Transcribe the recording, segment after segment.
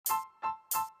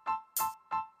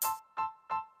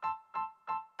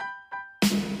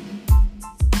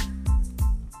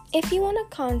If you want to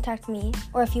contact me,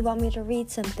 or if you want me to read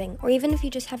something, or even if you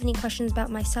just have any questions about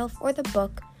myself or the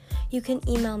book, you can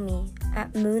email me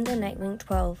at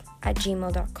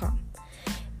moonthenightwing12@gmail.com.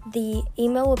 The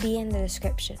email will be in the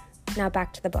description. Now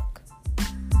back to the book.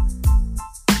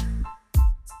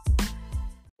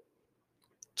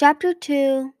 Chapter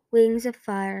 2, Wings of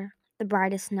Fire, The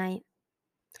Brightest Night.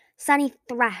 Sunny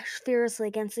thrashed furiously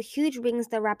against the huge wings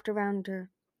that wrapped around her.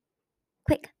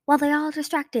 "Quick, while they're all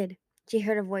distracted," she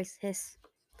heard a voice hiss.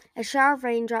 A shower of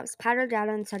raindrops pattered down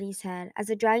on Sunny's head as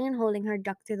the dragon holding her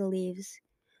ducked through the leaves.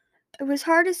 It was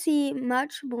hard to see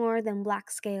much more than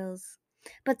black scales,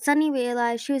 but Sunny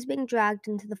realized she was being dragged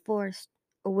into the forest,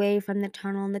 away from the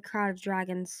tunnel and the crowd of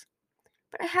dragons.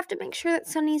 "But I have to make sure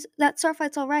that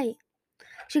Starflight's all right."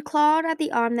 She clawed at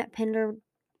the arm that pinned her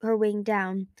wing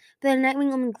down, but the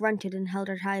Nightwing only grunted and held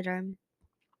her tighter.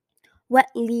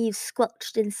 Wet leaves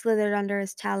squelched and slithered under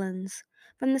his talons.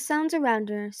 From the sounds around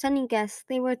her, Sunny guessed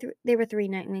they were three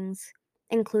Nightwings,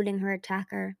 including her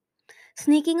attacker,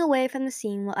 sneaking away from the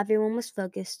scene while everyone was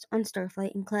focused on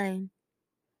Starflight and Clay.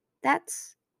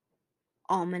 That's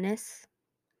ominous.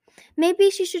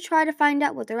 Maybe she should try to find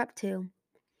out what they're up to.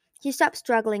 She stopped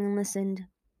struggling and listened.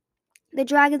 The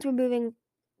dragons were moving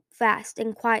fast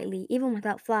and quietly, even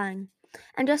without flying.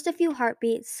 And just a few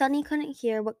heartbeats, Sunny couldn't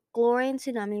hear what Glory and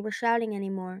Tsunami were shouting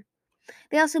anymore.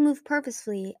 They also moved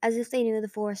purposefully, as if they knew the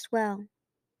forest well.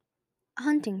 "A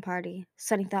hunting party,"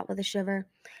 Sunny thought with a shiver.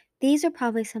 "These are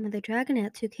probably some of the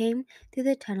dragonets who came through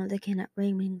the tunnel to kidnap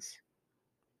Raymings.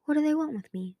 What do they want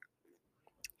with me?"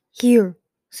 "Here,"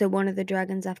 said one of the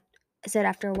dragons said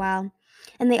after a while,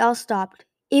 and they all stopped.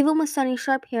 Even with Sunny's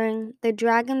sharp hearing, the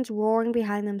dragons roaring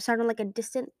behind them sounded like a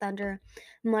distant thunder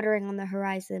muttering on the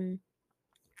horizon.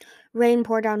 Rain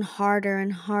poured down harder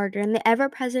and harder, and the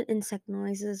ever-present insect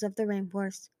noises of the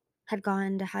rainforest had gone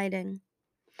into hiding.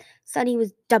 Sunny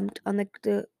was dumped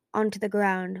onto the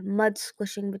ground, mud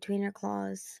squishing between her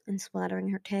claws and splattering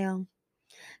her tail.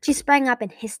 She sprang up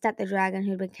and hissed at the dragon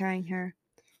who'd been carrying her.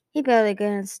 He barely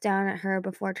glanced down at her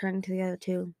before turning to the other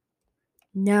two.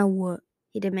 "Now what?"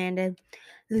 he demanded.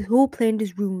 "This whole plan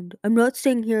is ruined. I'm not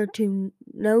staying here to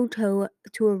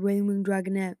to a Rayming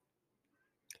dragonet."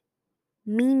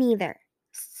 "Me neither,"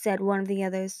 said one of the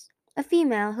others, a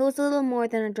female who was a little more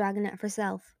than a dragonet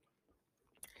herself.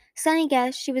 Sunny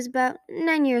guessed she was about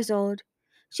 9 years old.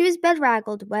 She was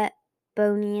bedraggled, wet,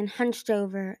 bony, and hunched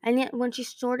over, and yet when she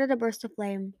snorted a burst of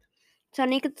flame,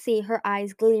 Sunny could see her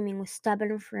eyes gleaming with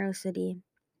stubborn ferocity.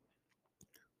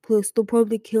 "Plus, they'll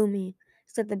probably kill me,"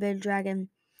 said the big dragon.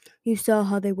 "You saw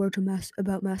how they were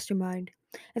about Mastermind.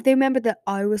 If they remember that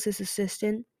I was his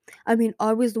assistant, I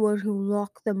was the one who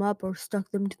locked them up or stuck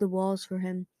them to the walls for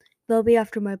him. They'll be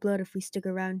after my blood if we stick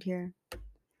around here."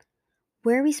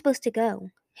 "Where are we supposed to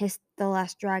go?" hissed the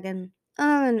last dragon.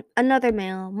 Another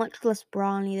male, much less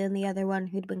brawny than the other one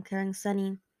who'd been carrying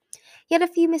Sunny. He had a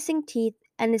few missing teeth,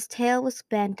 and his tail was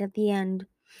bent at the end,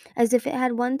 as if it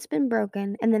had once been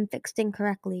broken and then fixed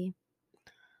incorrectly.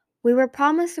 "We were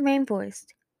promised the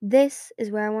rainforest. This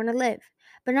is where I want to live,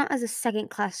 but not as a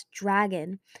second-class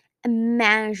dragon.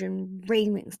 Imagine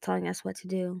Raymings telling us what to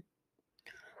do."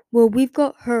 "Well, we've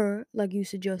got her, like you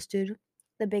suggested,"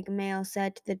 the big male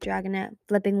said to the dragonet,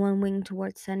 flipping one wing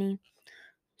towards Sunny.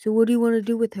 "So what do you want to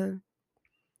do with her?"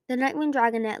 The Nightwing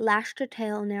dragonet lashed her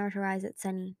tail and narrowed her eyes at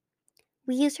Sunny.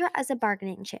 "We use her as a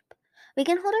bargaining chip. We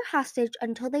can hold her hostage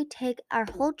until they take our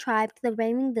whole tribe to the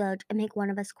Rayming village and make one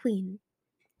of us queen."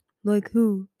 "Like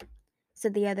who?"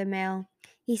 said the other male.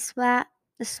 He spat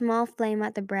a small flame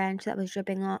at the branch that was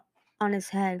dripping on his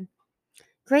head.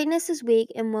 "Greatness is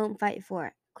weak and won't fight for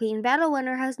it. Queen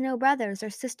Battlewinner has no brothers or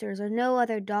sisters or no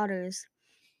other daughters.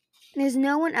 There's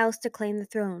no one else to claim the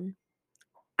throne."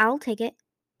 "I'll take it,"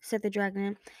 said the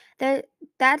dragon.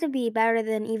 That'd be better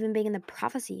than even being in the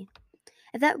prophecy.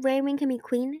 If that Rayming can be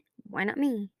queen, why not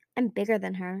me? I'm bigger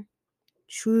than her."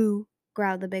 "True,"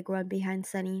 growled the big one behind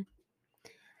Sunny.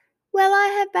 "Well, I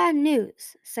have bad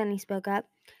news," Sunny spoke up.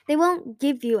 "They won't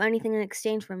give you anything in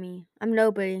exchange for me. I'm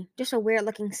nobody, just a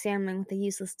weird-looking salmon with a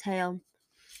useless tail."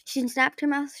 She snapped her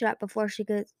mouth shut before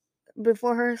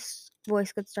her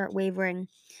voice could start wavering.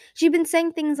 She'd been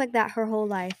saying things like that her whole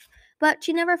life, but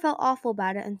she never felt awful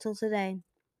about it until today.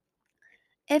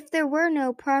 If there were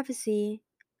no prophecy,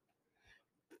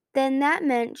 then that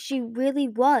meant she really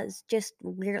was just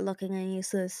weird-looking and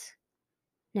useless.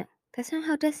 No, that's not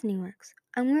how destiny works.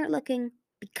 I'm weird-looking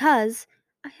because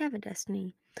I have a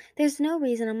destiny. There's no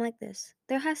reason I'm like this.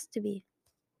 There has to be.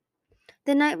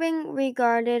 The Nightwing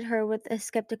regarded her with a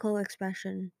skeptical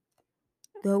expression.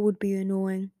 "That would be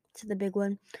annoying," said the big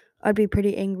one. "I'd be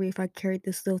pretty angry if I carried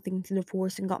this little thing to the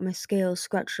forest and got my scales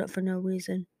scratched up for no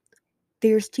reason."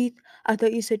 Fierce teeth? I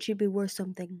thought you said she'd be worth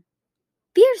something.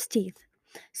 Fierce teeth!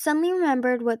 Sunny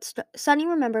remembered what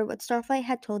Starflight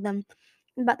had told them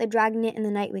about the Dragonet in the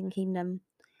Nightwing Kingdom.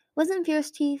 Wasn't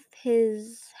Fierce Teeth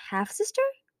his half sister?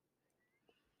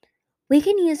 We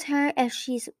can use her if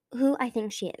she's who I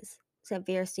think she is, said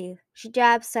Fierce Teeth. She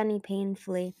jabbed Sunny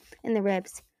painfully in the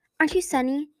ribs. Aren't you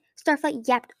Sunny? Starflight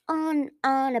yapped on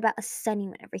about a Sunny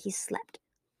whenever he slept.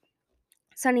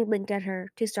 Sunny blinked at her,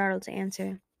 too startled to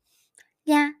answer.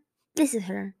 Yeah, this is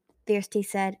her, Fierce Teeth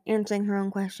said, answering her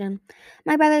own question.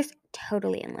 My brother's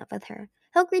totally in love with her.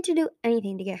 He'll agree to do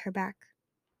anything to get her back.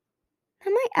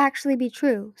 That might actually be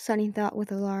true, Sunny thought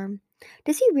with alarm.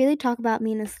 Does he really talk about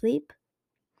me in his sleep?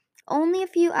 Only a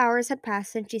few hours had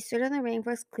passed since she stood in the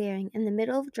rainforest clearing in the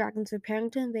middle of dragons preparing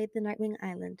to invade the Nightwing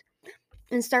Island,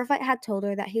 and Starflight had told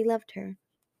her that he loved her,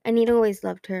 and he'd always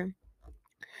loved her.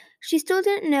 She still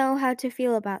didn't know how to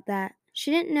feel about that.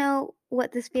 She didn't know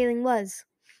what this feeling was.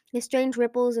 The strange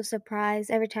ripples of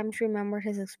surprise every time she remembered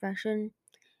his expression.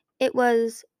 It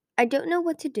was, I don't know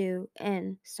what to do,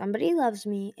 and somebody loves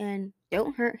me, and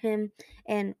don't hurt him,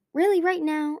 and really right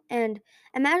now, and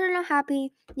imagine how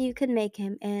happy you could make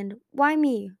him, and why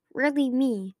me? Really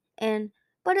me? And,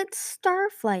 but it's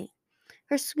Starflight,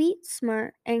 her sweet,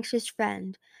 smart, anxious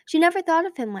friend. She never thought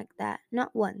of him like that,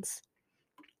 not once.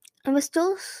 It was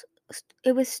still,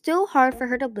 it was still hard for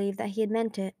her to believe that he had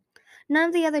meant it. None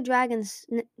of the other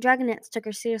dragonets took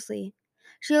her seriously.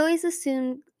 She always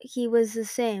assumed he was the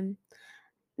same,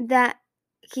 that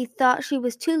he thought she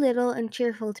was too little and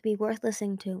cheerful to be worth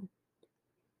listening to.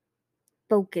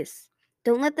 Focus.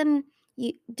 Don't let them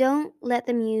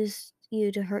use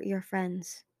you to hurt your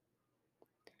friends.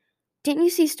 Didn't you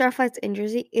see Starflight's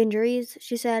injuries?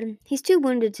 She said. He's too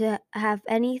wounded to have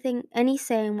any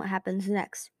say in what happens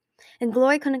next. And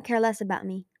Glory couldn't care less about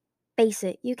me. Face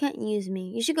it, you can't use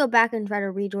me. You should go back and try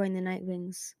to rejoin the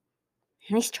Nightwings.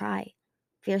 Nice try,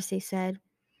 Fiercely said.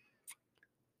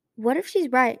 What if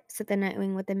she's right, said the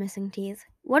Nightwing with the missing teeth.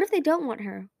 What if they don't want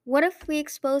her? What if we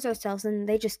expose ourselves and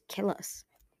they just kill us?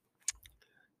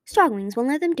 Strongwings won't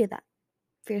let them do that,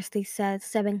 Fiercely said,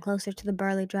 stepping closer to the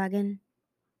burly dragon.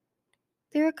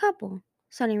 They're a couple,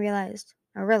 Sunny realized.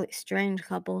 A really strange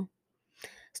couple.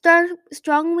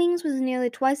 Strongwings was nearly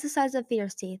twice the size of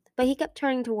Fierce Teeth, but he kept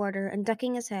turning toward her and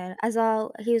ducking his head as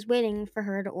though he was waiting for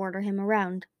her to order him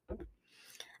around.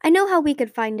 I know how we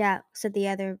could find out, said the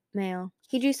other male.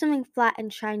 He drew something flat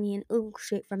and shiny and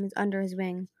oval-shaped from under his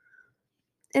wing.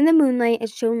 In the moonlight, it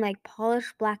shone like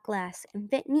polished black glass and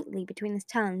fit neatly between his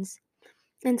talons.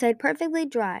 Inside, perfectly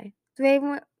dry.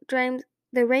 The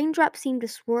raindrops seemed to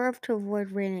swerve to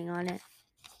avoid raining on it.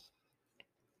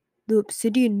 The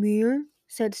obsidian mirror?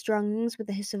 Said Strongwings with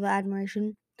a hiss of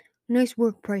admiration. Nice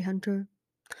work, Prey Hunter.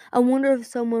 I wonder if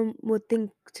someone would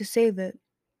think to save it.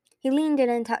 He leaned in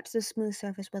and touched the smooth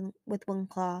surface with one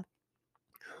claw.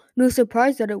 No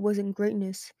surprise that it wasn't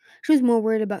greatness. She was more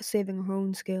worried about saving her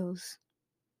own scales.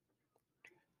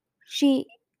 She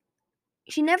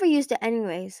never used it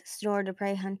anyways, snorted the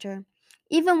prey hunter.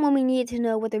 Even when we needed to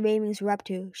know what the Ravens were up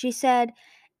to, she said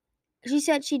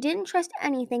she didn't trust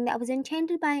anything that was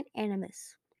enchanted by an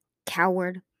animus.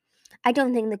 Coward. I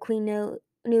don't think the queen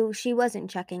knew she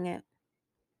wasn't checking it.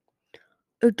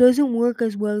 It doesn't work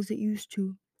as well as it used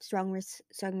to,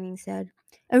 Strongwing said.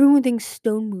 Everyone thinks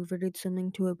Stone Mover did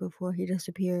something to it before he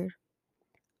disappeared.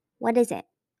 What is it?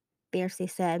 Fiercely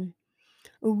said.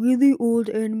 A really old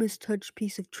Animus Touch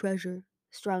piece of treasure,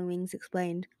 Strongwings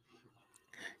explained.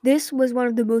 This was one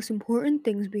of the most important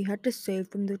things we had to save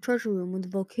from the treasure room when the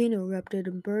volcano erupted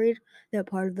and buried that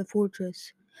part of the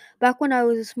fortress. Back when I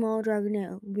was a small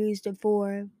dragonet, we used it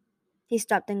for... He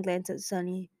stopped and glanced at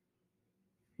Sunny.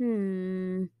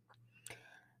 Don't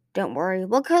worry,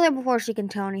 we'll kill her before she can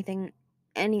tell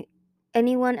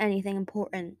anyone anything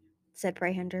important, said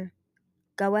Prey Hunter.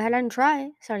 Go ahead and try,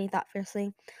 Sunny thought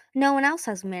fiercely. No one else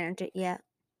has managed it yet.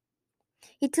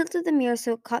 He tilted the mirror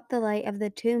so it caught the light of the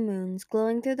two moons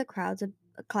glowing through the clouds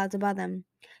above them.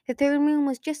 The third moon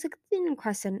was just a thin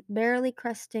crescent, barely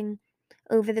cresting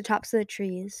over the tops of the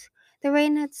trees. The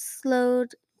rain had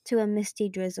slowed to a misty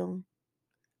drizzle.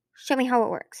 Show me how it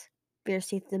works,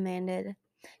 Fierceteeth demanded.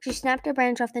 She snapped a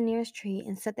branch off the nearest tree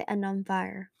and set the end on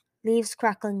fire, leaves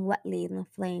crackling wetly in the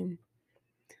flame.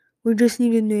 We just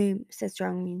need a name, said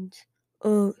Strongwings.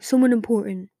 Someone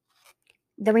important.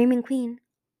 The Raymond Queen,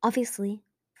 obviously,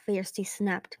 Fierceteeth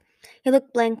snapped. He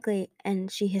looked blankly,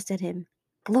 and she hissed at him.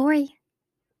 Glory?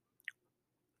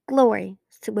 Glory,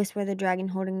 whispered the dragon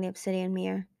holding the obsidian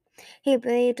mirror. He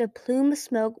waved a plume of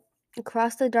smoke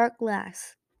across the dark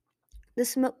glass. The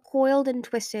smoke coiled and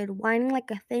twisted, winding like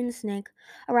a thin snake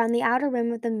around the outer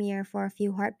rim of the mirror for a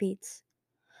few heartbeats.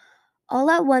 All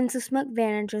at once, the smoke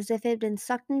vanished as if it had been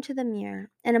sucked into the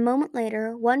mirror, and a moment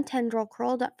later, one tendril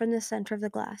curled up from the center of the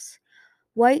glass,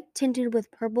 white tinted with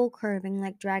purple curving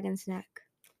like dragon's neck.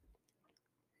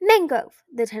 Mangrove!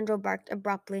 The tendril barked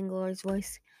abruptly in Glory's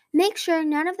voice. Make sure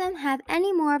none of them have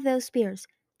any more of those spears.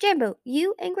 Jambo,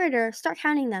 you and Gritter, start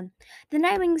counting them. The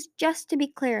Nightwings, just to be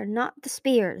clear, not the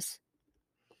spears.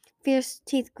 Fierce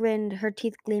Teeth grinned, her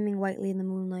teeth gleaming whitely in the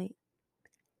moonlight.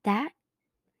 That?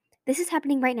 This is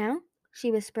happening right now? She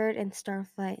whispered, and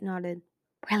Starflight nodded.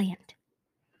 Brilliant.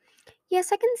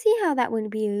 Yes, I can see how that would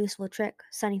be a useful trick,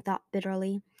 Sunny thought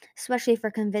bitterly, especially for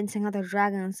convincing other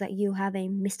dragons that you have a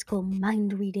mystical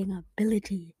mind-reading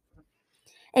ability.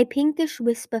 A pinkish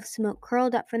wisp of smoke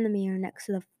curled up from the mirror next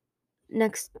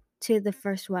to the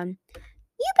first one.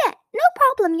 You bet, no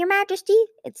problem, Your Majesty,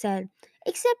 it said.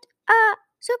 Except,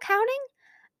 so counting?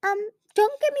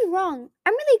 Don't get me wrong,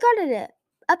 I'm really good at it.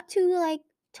 Up to,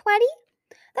 20?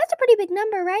 That's a pretty big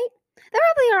number, right? There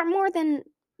probably aren't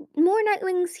more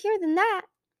Nightwings here than that.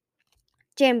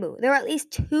 Jambu, there are at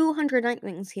least 200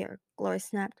 Nightwings here, Glory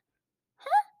snapped.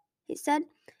 Huh? He said.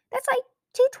 That's like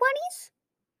 220s?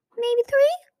 Maybe 3?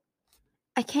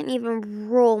 I can't even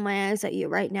roll my eyes at you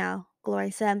right now,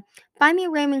 Glory said. Find me a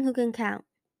Raymond who can count.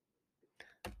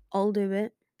 I'll do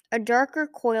it. A darker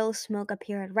coil of smoke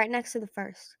appeared right next to the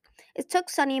first. It took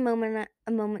Sunny a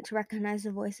moment to recognize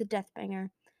the voice of Deathbringer,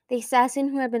 the assassin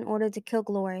who had been ordered to kill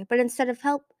Glory, but instead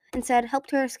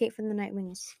helped her escape from the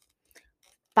Nightwings.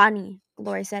 Funny,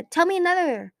 Glory said. Tell me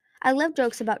another. I love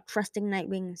jokes about trusting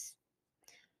Nightwings.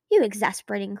 You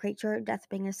exasperating creature,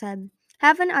 Deathbringer said.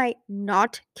 Haven't I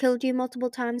not killed you multiple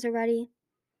times already?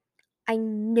 I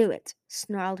knew it,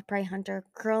 snarled Prey Hunter,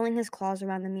 curling his claws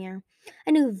around the mirror.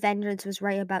 I knew vengeance was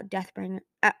right about Deathbringer.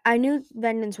 I knew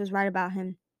vengeance was right about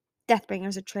him.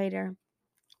 Deathbringer's a traitor.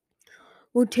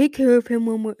 We'll take care of him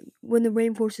when the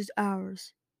rainforest is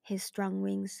ours, his strong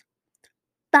wings.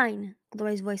 Fine,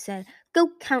 Glory's voice said. Go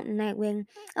count, Nightwing.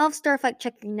 I'll have Starflight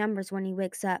check your numbers when he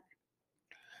wakes up.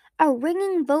 A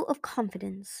ringing vote of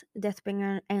confidence,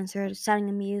 Deathbringer answered, sounding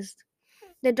amused.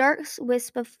 The dark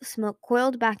wisp of smoke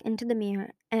coiled back into the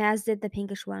mirror, as did the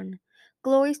pinkish one.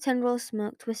 Glory's tendril of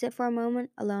smoke twisted for a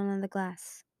moment, alone on the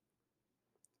glass.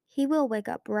 He will wake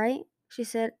up, right? She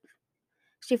said.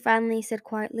 She finally said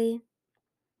quietly.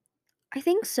 I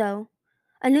think so.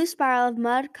 A new spiral of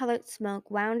mud-colored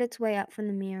smoke wound its way up from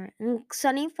the mirror, and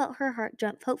Sunny felt her heart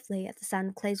jump hopefully at the sound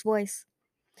of Clay's voice.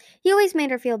 He always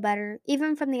made her feel better,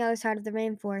 even from the other side of the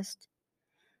rainforest.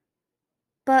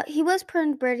 But he was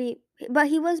burned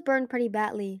pretty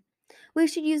badly. We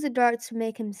should use the darts to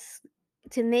make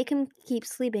him keep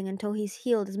sleeping until he's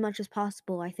healed as much as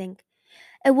possible, I think.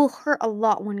 It will hurt a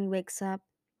lot when he wakes up.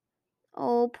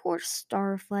 Oh, poor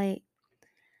Starflight.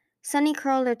 Sunny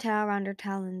curled her tail around her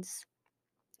talons.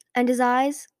 And his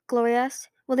eyes? Glory asked.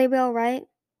 Will they be all right?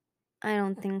 I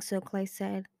don't think so, Clay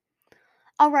said.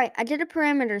 All right, I did a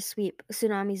perimeter sweep,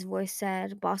 Tsunami's voice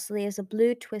said, bossily as a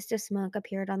blue twist of smoke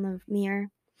appeared on the mirror.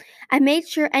 I made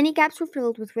sure any gaps were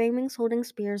filled with Raymings holding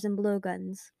spears and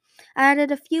blowguns. I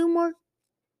added a few more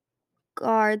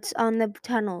guards on the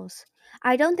tunnels.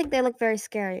 I don't think they look very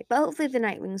scary, but hopefully the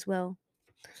Nightwings will.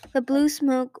 The blue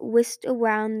smoke whisked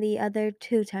around the other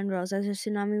two tendrils as the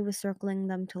tsunami was circling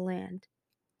them to land.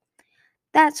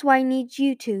 That's why I need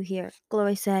you two here,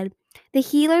 Glory said. The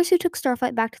healers who took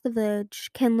Starflight back to the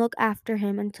village can look after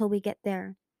him until we get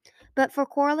there. But for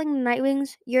quarreling the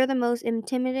Nightwings, you're the most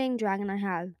intimidating dragon I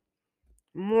have.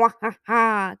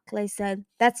 Mwahaha, Clay said.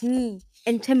 That's me.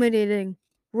 Intimidating.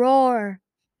 Roar.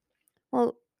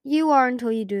 Well, you are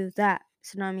until you do that,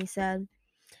 Tsunami said.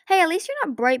 Hey, at least you're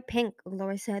not bright pink,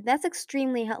 Glory said. That's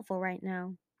extremely helpful right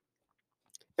now.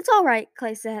 It's all right,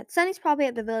 Clay said. Sunny's probably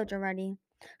at the village already.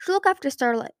 She'll look after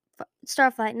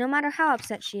Starflight no matter how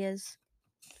upset she is.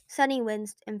 Sunny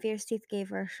winced, and Fierce Teeth gave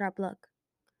her a sharp look.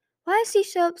 Why is she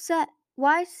so upset?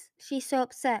 Why is she so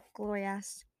upset? Glory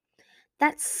asked.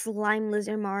 That slime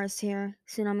lizard Mars here,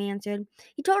 Tsunami answered.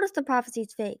 He told us the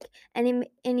prophecy's fake, and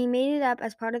he made it up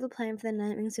as part of the plan for the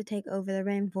Nightwings to take over the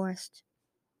rainforest.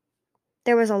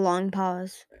 There was a long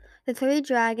pause. The three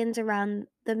dragons around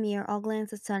the mirror all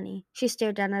glanced at Sunny. She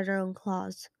stared down at her own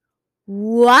claws.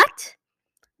 What?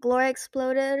 Gloria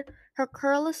exploded. Her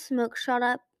curl of smoke shot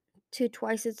up to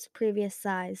twice its previous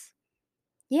size.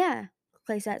 Yeah,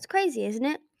 Clay said. It's crazy, isn't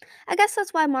it? I guess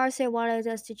that's why Marcia wanted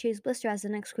us to choose Blister as the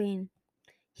next queen.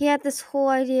 He had this whole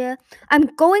idea. I'm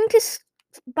going to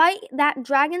bite that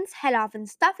dragon's head off and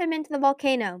stuff him into the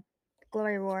volcano,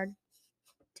 Glory roared.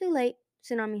 Too late,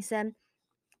 Tsunami said.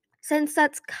 Since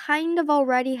that's kind of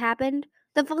already happened,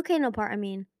 the volcano part, I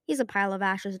mean, he's a pile of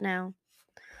ashes now.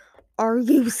 Are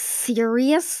you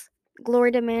serious?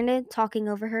 Glory demanded, talking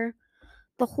over her.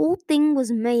 The whole thing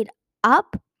was made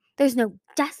up? There's no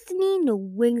destiny, no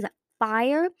wings of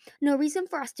fire, no reason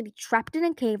for us to be trapped in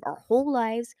a cave our whole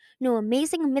lives, no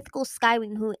amazing mythical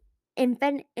skywing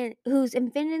who's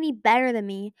infinity better than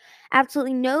me,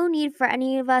 absolutely no need for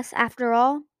any of us after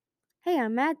all. Hey,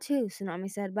 I'm mad too, Tsunami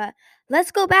said, but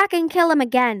let's go back and kill him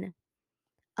again.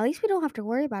 At least we don't have to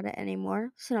worry about it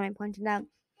anymore, Tsunami pointed out.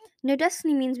 No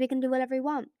destiny means we can do whatever we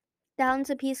want. The Hounds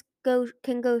of Peace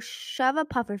can go shove a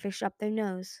pufferfish up their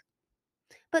nose.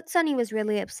 But Sunny was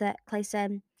really upset, Clay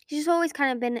said. She's always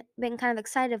kind of been kind of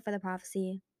excited for the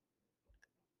prophecy.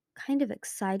 Kind of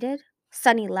excited?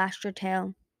 Sunny lashed her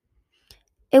tail.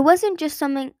 It wasn't just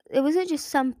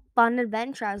some fun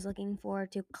adventure I was looking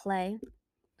forward to, Clay.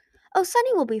 Oh,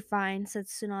 Sunny will be fine, said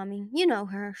Tsunami. You know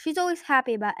her. She's always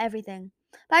happy about everything.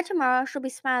 By tomorrow, she'll be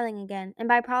smiling again, and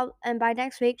by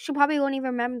next week, she probably won't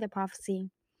even remember the prophecy.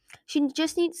 She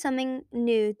just needs something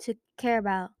new to care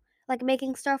about, like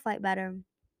making Starflight better.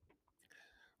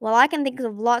 Well, I can think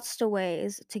of lots of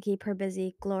ways to keep her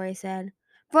busy, Glory said.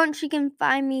 For once, she can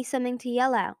find me something to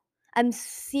yell out. I'm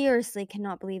seriously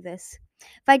cannot believe this.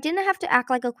 If I didn't have to act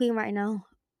like a queen right now.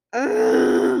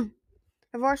 Ugh.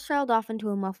 Her voice trailed off into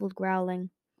a muffled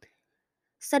growling.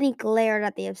 Sunny glared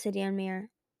at the obsidian mirror.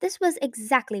 This was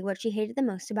exactly what she hated the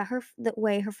most about the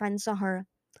way her friends saw her.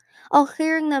 Although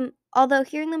hearing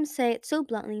them say it so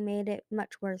bluntly made it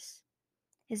much worse.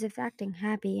 As if acting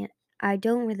happy, I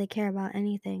don't really care about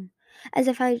anything. As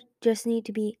if I just need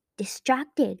to be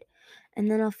distracted. And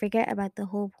then I'll forget about the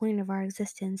whole point of our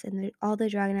existence and all the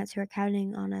dragonets who are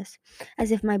counting on us.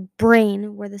 As if my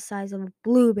brain were the size of a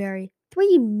blueberry.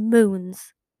 3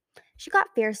 moons. She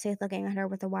got fiercely looking at her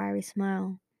with a wiry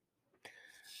smile.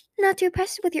 Not too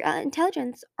impressed with your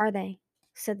intelligence, are they?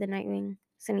 Said the Nightwing.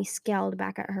 Sunny scowled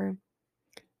back at her.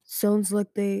 It sounds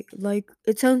like they like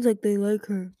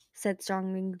her, Said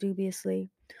Strongwing dubiously.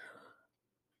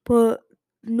 but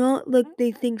not like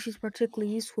they think she's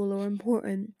particularly useful or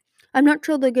important. I'm not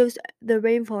sure they give the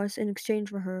rainforest in exchange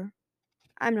for her.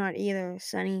 I'm not either,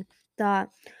 Sunny thought.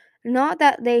 Not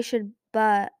that they should,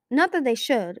 but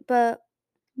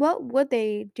what would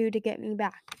they do to get me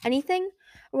back? Anything?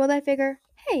 Or will they figure,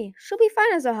 hey, she'll be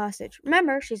fine as a hostage.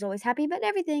 Remember, she's always happy about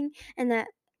everything, and that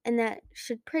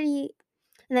should pretty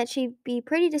and that she'd be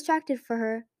pretty distracted for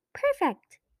her.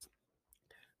 Perfect.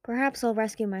 Perhaps I'll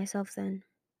rescue myself then.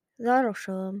 That'll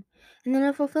show 'em. And then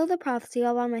I'll fulfill the prophecy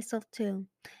all by myself too.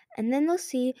 And then they'll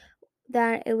see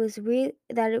that it was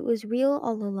real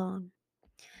all along.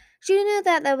 She knew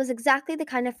that that was exactly the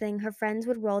kind of thing her friends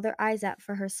would roll their eyes at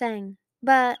for her saying.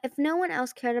 But if no one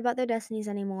else cared about their destinies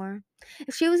anymore,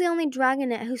 if she was the only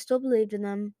dragonet who still believed in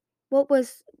them, what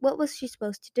was she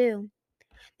supposed to do?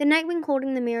 The Nightwing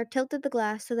holding the mirror tilted the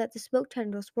glass so that the smoke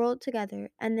tendrils swirled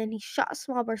together, and then he shot a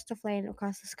small burst of flame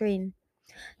across the screen.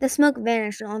 The smoke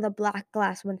vanished and all the black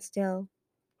glass went still.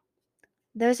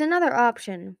 There's another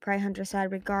option, Prey Hunter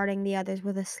said, regarding the others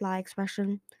with a sly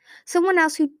expression. Someone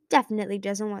else who definitely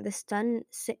does want this stun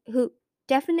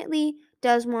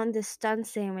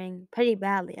sailing pretty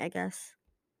badly, I guess.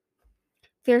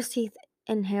 Fierce Teeth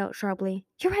inhaled sharply.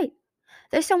 You're right.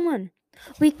 There's someone.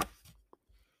 We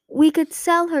we could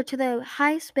sell her to the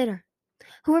highest bidder.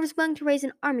 Whoever's willing to raise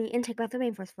an army and take back the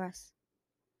rainforest for us.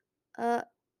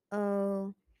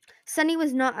 Uh-oh. Sunny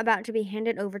was not about to be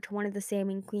handed over to one of the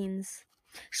Salmon Queens.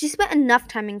 She spent enough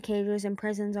time in cages and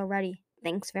prisons already.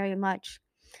 Thanks very much.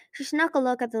 She snuck a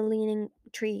look at the leaning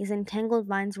trees and tangled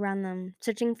vines around them,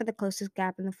 searching for the closest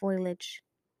gap in the foliage.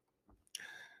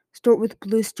 Start with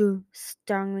Blister.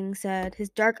 Starwing said, his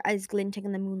dark eyes glinting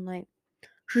in the moonlight.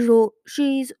 She's al-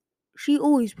 she's she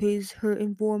always pays her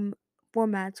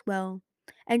formats well,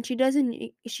 and she doesn't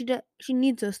ne- she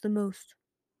needs us the most.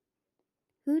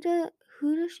 Who do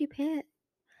who does she pay?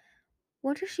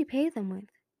 What does she pay them with?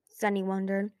 Sunny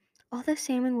wondered. All the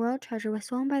salmon royal treasure was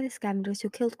stolen by the scavengers who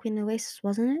killed Queen Oasis,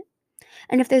 wasn't it?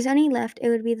 And if there's any left, it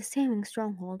would be the salmon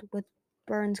stronghold with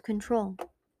Burn's control.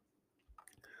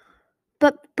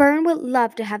 But Byrne would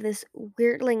love to have this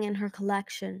weirdling in her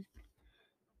collection.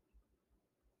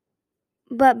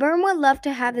 But Byrne would love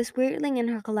to have this weirdling in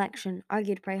her collection,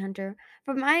 argued Prey Hunter.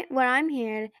 From what I'm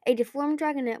hearing, a deformed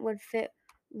dragonet would fit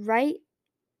right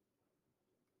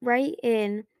right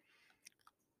in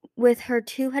with her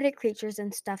two-headed creatures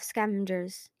and stuffed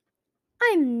scavengers.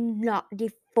 I'm not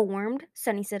deformed,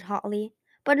 Sunny said haughtily,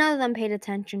 but none of them paid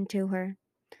attention to her.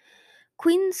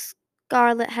 Queen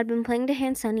Scarlet had been planning to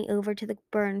hand Sunny over to the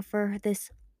Burn for this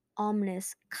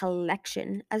ominous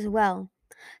collection as well.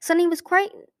 Sunny was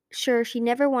quite sure she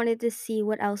never wanted to see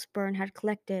what else Burn had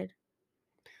collected.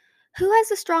 Who has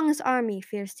the strongest army?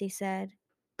 Fiercely said.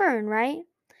 burn, right?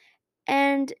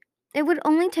 And it would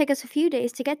only take us a few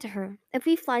days to get to her if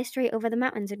we fly straight over the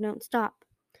mountains and don't stop.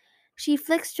 She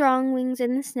flicked Strong Wings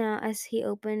in the snow as he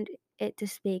opened it to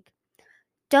speak.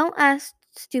 Don't ask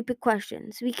stupid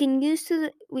questions. We can use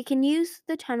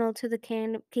the tunnel to the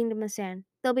kingdom of sand.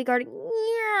 They'll be guarding.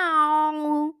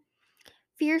 Meow.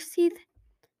 Fierce Teeth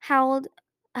howled.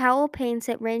 Howl pain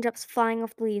sent raindrops flying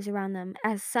off the leaves around them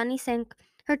as Sunny sank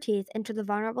her teeth into the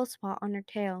vulnerable spot on her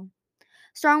tail.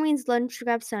 Strongwings lunged to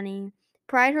grab Sunny,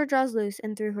 pried her jaws loose,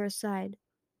 and threw her aside.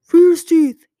 Fierce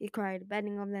Teeth! He cried,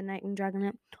 bending over the Nightwing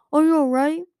Dragonet. Are you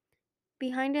alright?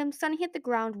 Behind him, Sunny hit the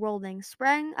ground, rolling,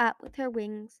 sprang up with her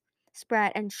wings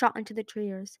spread, and shot into the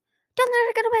trees. Don't let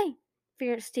her get away!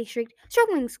 Fierce Teeth shrieked.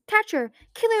 Strongwings, catch her!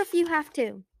 Kill her if you have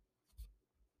to!